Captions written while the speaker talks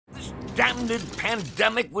damned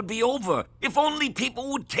pandemic would be over. If only people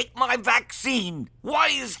would take my vaccine. Why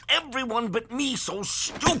is everyone but me so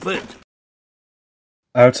stupid?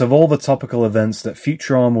 Out of all the topical events that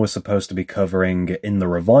Futurama was supposed to be covering in the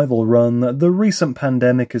revival run, the recent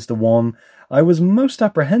pandemic is the one I was most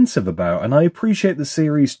apprehensive about, and I appreciate the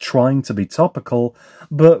series trying to be topical,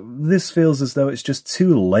 but this feels as though it's just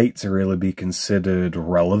too late to really be considered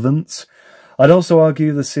relevant. I'd also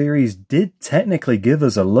argue the series did technically give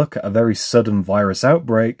us a look at a very sudden virus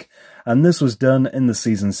outbreak, and this was done in the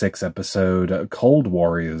Season 6 episode Cold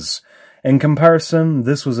Warriors. In comparison,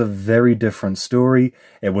 this was a very different story.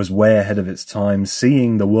 It was way ahead of its time,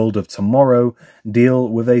 seeing the world of tomorrow deal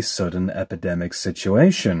with a sudden epidemic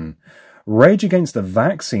situation. Rage Against the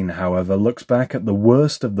Vaccine, however, looks back at the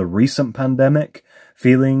worst of the recent pandemic,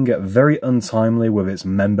 feeling very untimely with its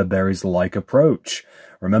member berries-like approach.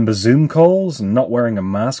 Remember Zoom calls, not wearing a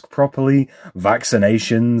mask properly,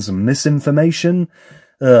 vaccinations, misinformation?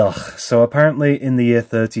 Ugh, so apparently in the year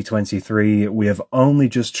 3023, we have only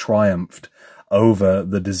just triumphed over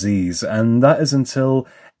the disease, and that is until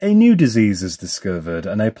a new disease is discovered,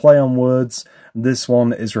 and a play on words, this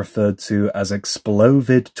one is referred to as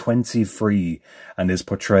Explovid-23, and is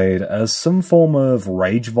portrayed as some form of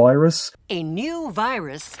rage virus. A new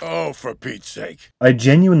virus? Oh, for Pete's sake. I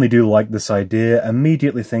genuinely do like this idea,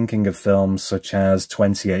 immediately thinking of films such as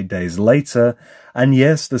 28 Days Later, and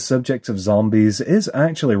yes, the subject of zombies is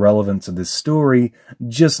actually relevant to this story,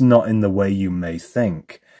 just not in the way you may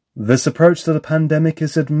think. This approach to the pandemic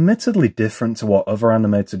is admittedly different to what other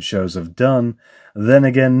animated shows have done. Then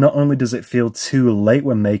again, not only does it feel too late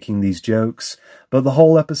when making these jokes, but the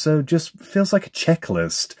whole episode just feels like a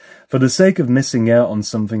checklist. For the sake of missing out on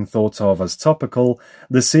something thought of as topical,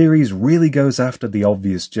 the series really goes after the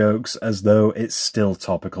obvious jokes as though it's still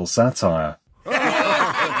topical satire.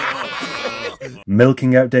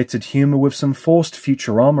 Milking outdated humour with some forced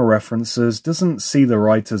Futurama references doesn't see the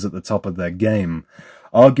writers at the top of their game.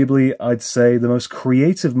 Arguably, I'd say the most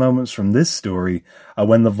creative moments from this story are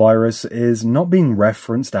when the virus is not being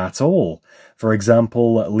referenced at all. For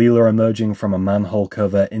example, Leela emerging from a manhole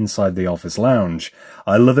cover inside the office lounge.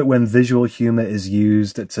 I love it when visual humour is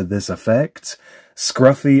used to this effect.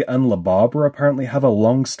 Scruffy and La Barbara apparently have a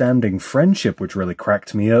long-standing friendship, which really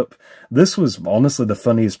cracked me up. This was honestly the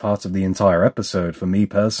funniest part of the entire episode for me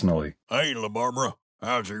personally. Hey, La Barbara,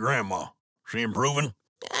 how's your grandma? She improving?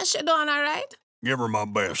 She doing all right? Give her my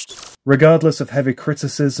best. Regardless of heavy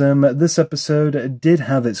criticism, this episode did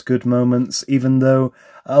have its good moments, even though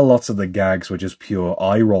a lot of the gags were just pure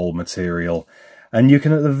eye-roll material. And you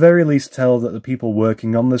can at the very least tell that the people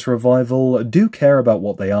working on this revival do care about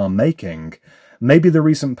what they are making. Maybe the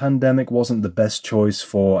recent pandemic wasn't the best choice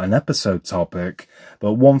for an episode topic,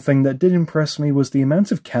 but one thing that did impress me was the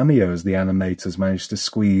amount of cameos the animators managed to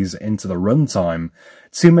squeeze into the runtime.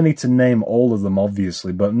 Too many to name all of them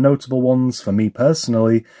obviously, but notable ones for me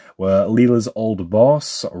personally were Leela's old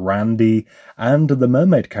boss, Randy, and the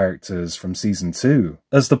mermaid characters from Season 2.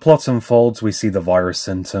 As the plot unfolds, we see the virus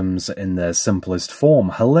symptoms in their simplest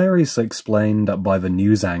form, hilariously explained by the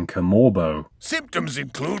news anchor Morbo. Symptoms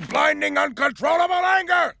include blinding, uncontrollable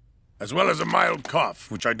anger, as well as a mild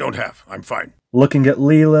cough, which I don't have. I'm fine. Looking at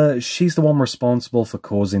Leela, she's the one responsible for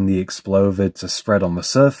causing the Explovid to spread on the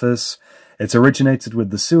surface. It originated with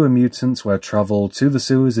the sewer mutants, where travel to the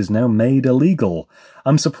sewers is now made illegal.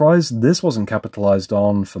 I'm surprised this wasn't capitalized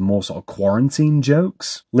on for more sort of quarantine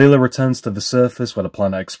jokes. Leela returns to the surface, where the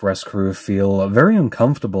Planet Express crew feel very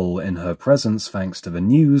uncomfortable in her presence thanks to the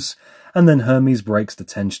news, and then Hermes breaks the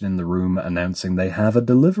tension in the room, announcing they have a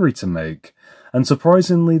delivery to make. And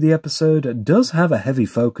surprisingly, the episode does have a heavy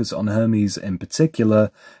focus on Hermes in particular,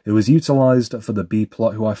 who is utilised for the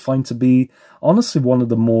B-plot, who I find to be, honestly, one of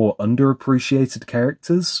the more underappreciated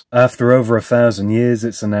characters. After over 1,000 years,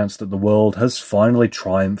 it's announced that the world has finally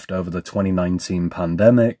triumphed over the 2019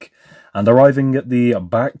 pandemic, and arriving at the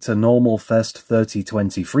Back to Normal Fest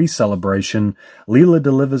 3023 celebration, Leela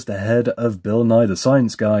delivers the head of Bill Nye the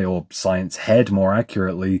Science Guy, or Science Head more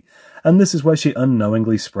accurately, and this is where she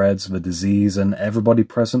unknowingly spreads the disease and everybody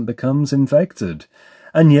present becomes infected.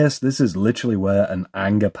 And yes, this is literally where an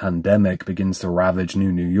anger pandemic begins to ravage New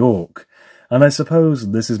York. And I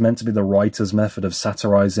suppose this is meant to be the writer's method of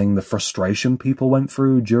satirizing the frustration people went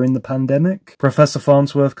through during the pandemic. Professor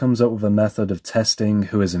Farnsworth comes up with a method of testing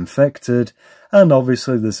who is infected, and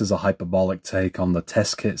obviously this is a hyperbolic take on the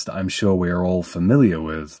test kits that I'm sure we are all familiar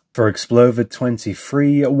with. For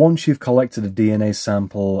Explovid-23, once you've collected a DNA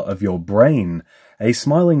sample of your brain, a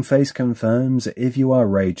smiling face confirms if you are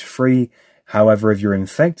rage-free. However, if you're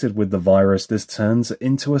infected with the virus, this turns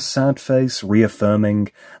into a sad face,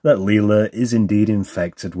 reaffirming that Leela is indeed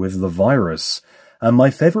infected with the virus. And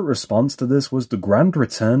my favourite response to this was the grand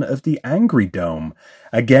return of the Angry Dome.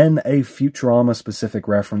 Again, a Futurama-specific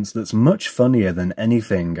reference that's much funnier than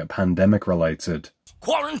anything pandemic-related.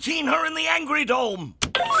 Quarantine her in the Angry Dome!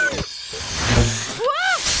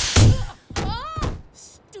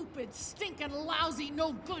 Stupid, stinking, lousy,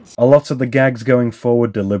 no good. A lot of the gags going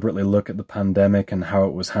forward deliberately look at the pandemic and how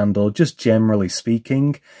it was handled, just generally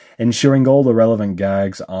speaking, ensuring all the relevant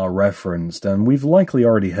gags are referenced, and we've likely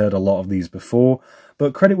already heard a lot of these before,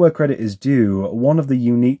 but credit where credit is due, one of the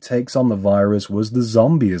unique takes on the virus was the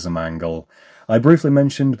zombieism angle. I briefly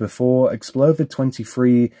mentioned before,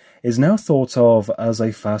 Explovid-23 is now thought of as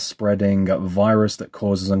a fast-spreading virus that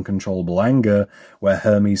causes uncontrollable anger, where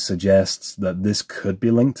Hermes suggests that this could be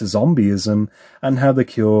linked to zombieism, and how the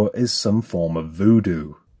cure is some form of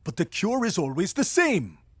voodoo. But the cure is always the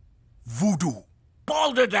same. Voodoo.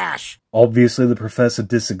 Balderdash! Obviously the professor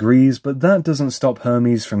disagrees, but that doesn't stop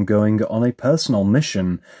Hermes from going on a personal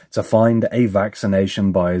mission to find a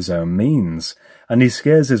vaccination by his own means, and he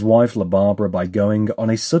scares his wife La Barbara by going on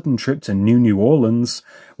a sudden trip to New Orleans,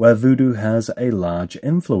 where voodoo has a large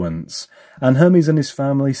influence. And Hermes and his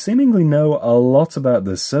family seemingly know a lot about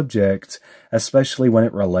this subject, especially when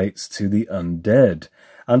it relates to the undead.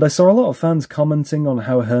 And I saw a lot of fans commenting on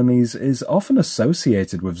how Hermes is often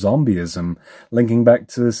associated with zombieism, linking back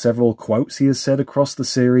to several quotes he has said across the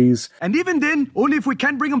series. And even then, only if we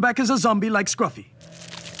can't bring him back as a zombie like Scruffy.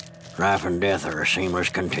 Life and death are a seamless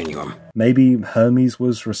continuum. Maybe Hermes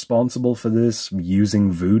was responsible for this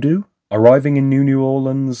using voodoo? Arriving in New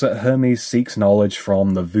Orleans, Hermes seeks knowledge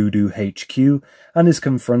from the Voodoo HQ and is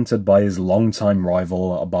confronted by his longtime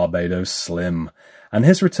rival, Barbados Slim. And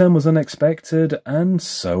his return was unexpected, and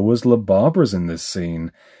so was La Barbara's in this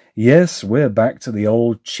scene. Yes, we're back to the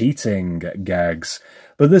old cheating gags,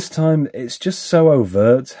 but this time it's just so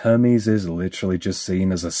overt, Hermes is literally just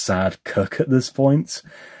seen as a sad cuck at this point.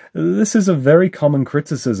 This is a very common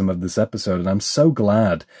criticism of this episode, and I'm so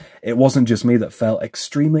glad it wasn't just me that felt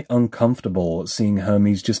extremely uncomfortable seeing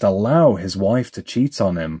Hermes just allow his wife to cheat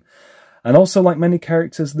on him. And also, like many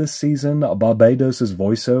characters this season, Barbados'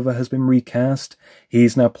 voiceover has been recast.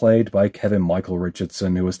 He's now played by Kevin Michael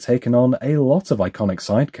Richardson, who has taken on a lot of iconic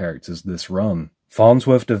side characters this run.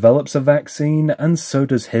 Farnsworth develops a vaccine, and so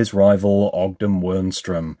does his rival, Ogden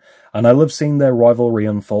Wernstrom. And I love seeing their rivalry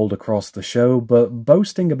unfold across the show, but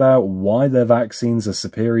boasting about why their vaccines are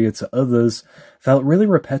superior to others felt really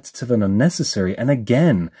repetitive and unnecessary, and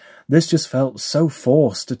again, this just felt so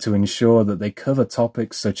forced to ensure that they cover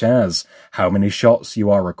topics such as how many shots you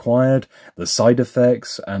are required, the side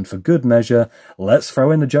effects, and for good measure, let's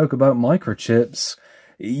throw in a joke about microchips.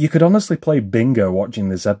 You could honestly play bingo watching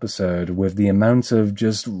this episode with the amount of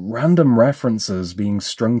just random references being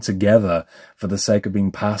strung together for the sake of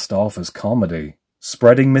being passed off as comedy.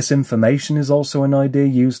 Spreading misinformation is also an idea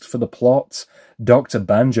used for the plot. Dr.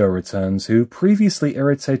 Banjo returns, who previously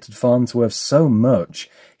irritated Farnsworth so much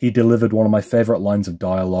he delivered one of my favourite lines of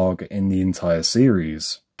dialogue in the entire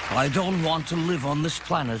series. I don't want to live on this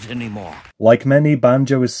planet anymore. Like many,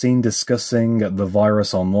 Banjo is seen discussing the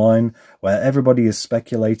virus online, where everybody is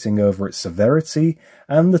speculating over its severity,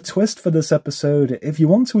 and the twist for this episode, if you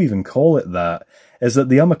want to even call it that, is that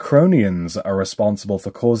the Omicronians are responsible for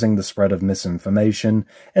causing the spread of misinformation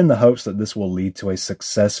in the hopes that this will lead to a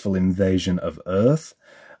successful invasion of Earth.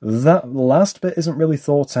 That last bit isn't really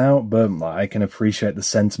thought out, but I can appreciate the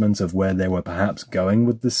sentiment of where they were perhaps going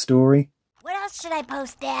with this story. What else should I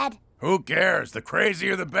post, Dad? Who cares? The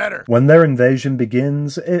crazier the better. When their invasion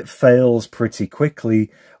begins, it fails pretty quickly,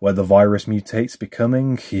 where the virus mutates,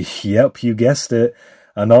 becoming, yep, you guessed it,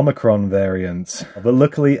 an Omicron variant. But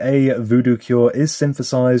luckily, a voodoo cure is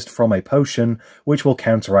synthesized from a potion, which will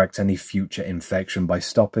counteract any future infection by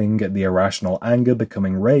stopping the irrational anger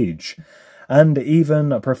becoming rage. And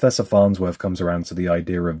even Professor Farnsworth comes around to the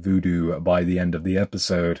idea of voodoo by the end of the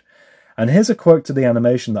episode. And here's a quote to the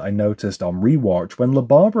animation that I noticed on rewatch. When La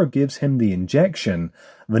Barbara gives him the injection,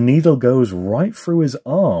 the needle goes right through his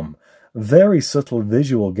arm. Very subtle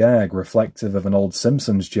visual gag reflective of an old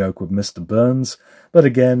Simpsons joke with Mr. Burns, but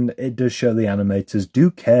again, it does show the animators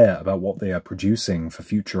do care about what they are producing for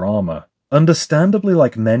Futurama. Understandably,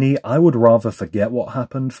 like many, I would rather forget what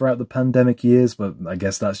happened throughout the pandemic years, but I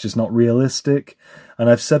guess that's just not realistic. And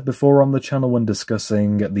I've said before on the channel when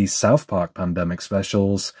discussing the South Park pandemic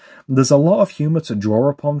specials, there's a lot of humour to draw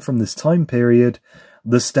upon from this time period.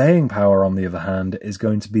 The staying power, on the other hand, is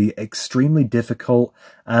going to be extremely difficult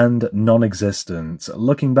and non-existent.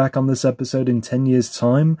 Looking back on this episode in 10 years'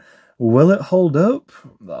 time, Will it hold up?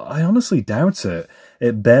 I honestly doubt it.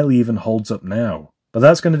 It barely even holds up now. But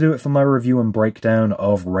that's going to do it for my review and breakdown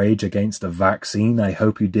of Rage Against the Vaccine. I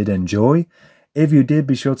hope you did enjoy. If you did,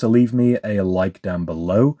 be sure to leave me a like down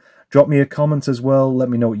below. Drop me a comment as well. Let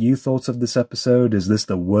me know what you thought of this episode. Is this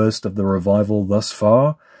the worst of the revival thus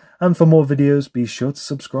far? And for more videos, be sure to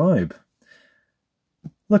subscribe.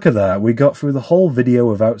 Look at that. We got through the whole video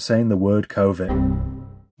without saying the word COVID.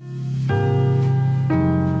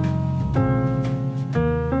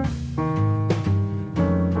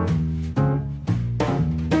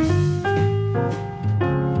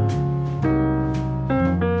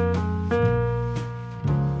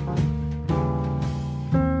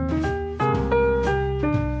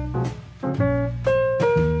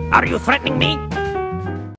 Are you threatening me?